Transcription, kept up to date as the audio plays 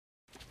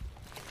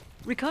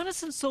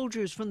Reconnaissance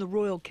soldiers from the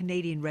Royal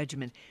Canadian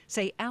Regiment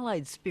say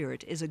Allied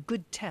spirit is a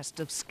good test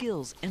of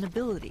skills and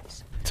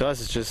abilities. To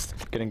us, it's just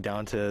getting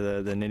down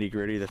to the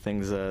nitty-gritty, the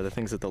things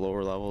at the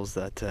lower levels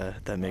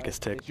that make us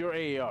tick. It's your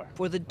AAR.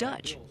 For the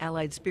Dutch,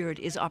 Allied spirit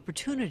is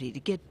opportunity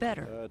to get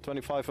better.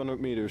 2,500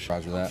 meters.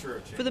 Roger that.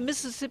 For the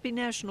Mississippi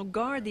National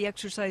Guard, the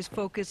exercise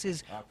focus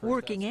is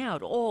working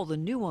out all the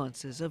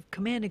nuances of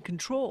command and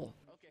control.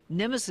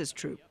 Nemesis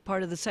Troop,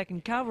 part of the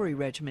 2nd Cavalry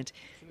Regiment,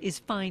 is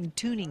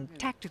fine-tuning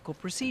tactical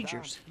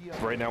procedures.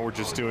 Right now we're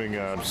just doing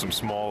some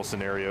small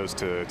scenarios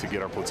to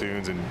get our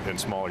platoons and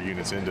smaller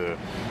units into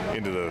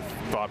the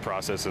thought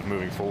process of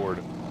moving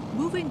forward.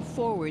 Moving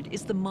forward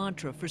is the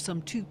mantra for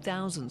some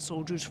 2,000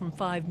 soldiers from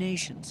 5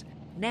 nations.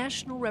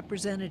 National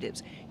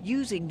representatives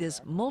using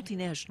this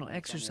multinational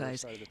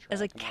exercise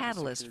as a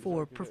catalyst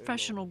for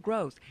professional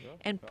growth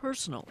and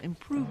personal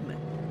improvement.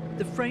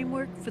 The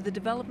framework for the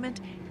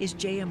development is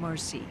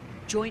JMRC,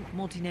 Joint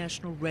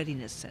Multinational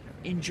Readiness Center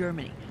in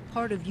Germany,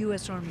 part of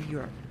U.S. Army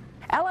Europe.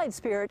 Allied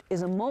Spirit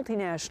is a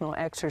multinational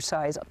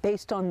exercise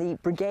based on the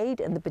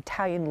brigade and the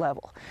battalion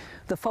level.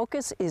 The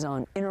focus is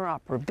on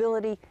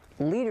interoperability,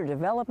 leader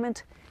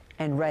development,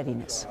 and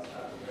readiness.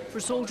 For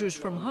soldiers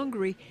from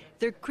Hungary,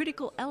 their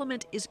critical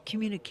element is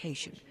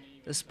communication,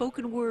 the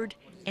spoken word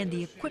and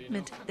the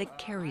equipment that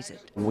carries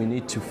it. We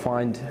need to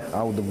find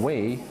out the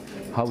way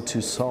how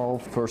to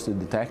solve firstly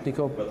the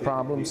technical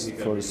problems,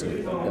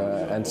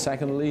 and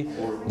secondly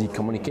the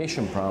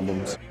communication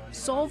problems.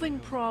 Solving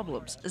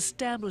problems,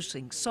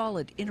 establishing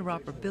solid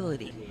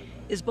interoperability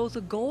is both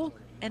a goal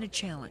and a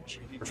challenge.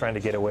 We're trying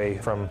to get away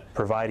from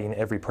providing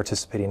every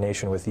participating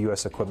nation with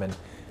U.S. equipment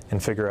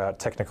and figure out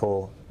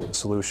technical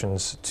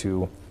solutions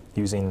to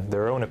using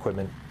their own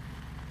equipment.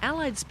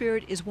 Allied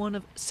Spirit is one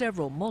of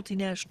several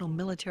multinational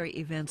military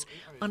events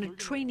on a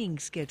training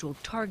schedule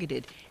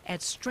targeted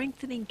at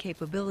strengthening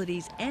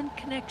capabilities and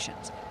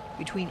connections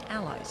between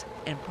allies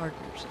and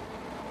partners.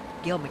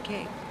 Gail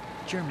McCabe,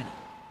 Germany.